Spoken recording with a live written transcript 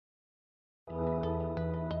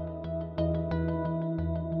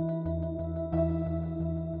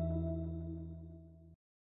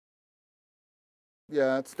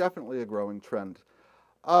Yeah, it's definitely a growing trend.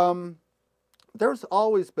 Um, there's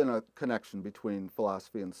always been a connection between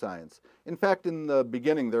philosophy and science. In fact, in the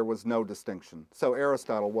beginning, there was no distinction. So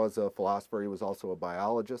Aristotle was a philosopher. He was also a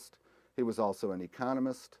biologist. He was also an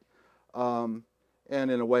economist. Um, and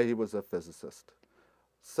in a way, he was a physicist.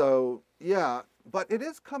 So, yeah, but it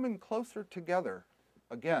is coming closer together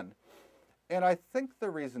again. And I think the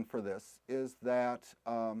reason for this is that,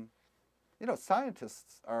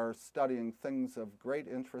 scientists are studying things of great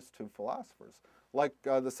interest to philosophers, like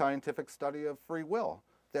the scientific study of free will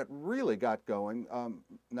that really got going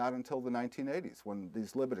not until the 1980s when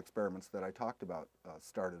these lipid experiments that I talked about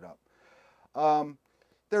started up. Um,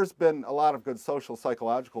 there's been a lot of good social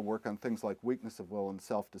psychological work on things like weakness of will and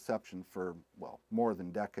self-deception for, well, more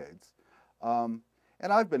than decades. And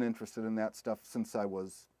I've been interested in that stuff since I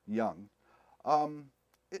was young. Um,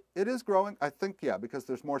 it is growing, I think, yeah, because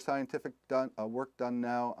there's more scientific work done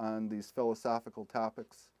now on these philosophical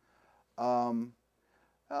topics. Um,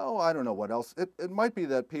 I don't know what else. It might be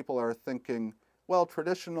that people are thinking, well,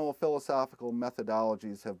 traditional philosophical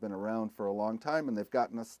methodologies have been around for a long time and they've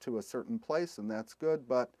gotten us to a certain place, and that's good,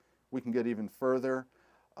 but we can get even further,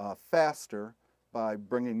 faster, by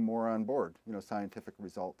bringing more on board, scientific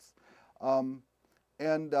results. I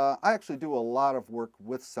actually do a lot of work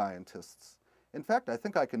with scientists. In fact, I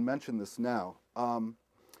think I can mention this now. I'm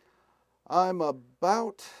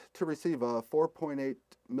about to receive a $4.8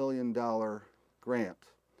 million grant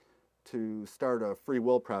to start a free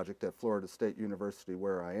will project at Florida State University,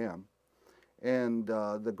 where I am. And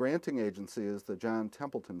the granting agency is the John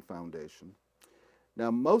Templeton Foundation. Now,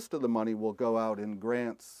 most of the money will go out in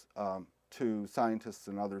grants to scientists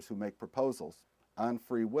and others who make proposals on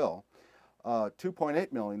free will.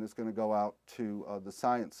 $2.8 million is going to go out to the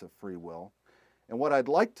science of free will. And what I'd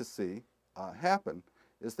like to see happen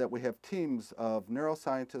is that we have teams of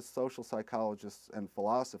neuroscientists, social psychologists, and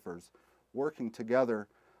philosophers working together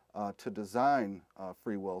to design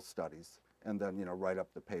free will studies, and then write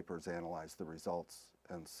up the papers, analyze the results,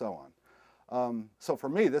 and so on. So for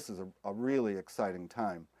me, this is a really exciting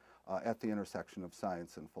time at the intersection of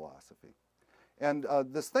science and philosophy. And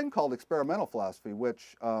this thing called experimental philosophy,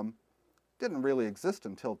 which didn't really exist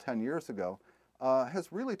until 10 years ago,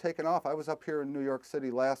 has really taken off. I was up here in New York City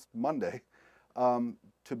last Monday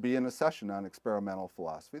to be in a session on experimental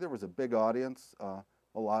philosophy. There was a big audience, a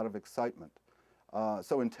lot of excitement.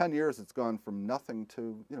 So in 10 years, it's gone from nothing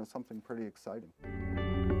to something pretty exciting.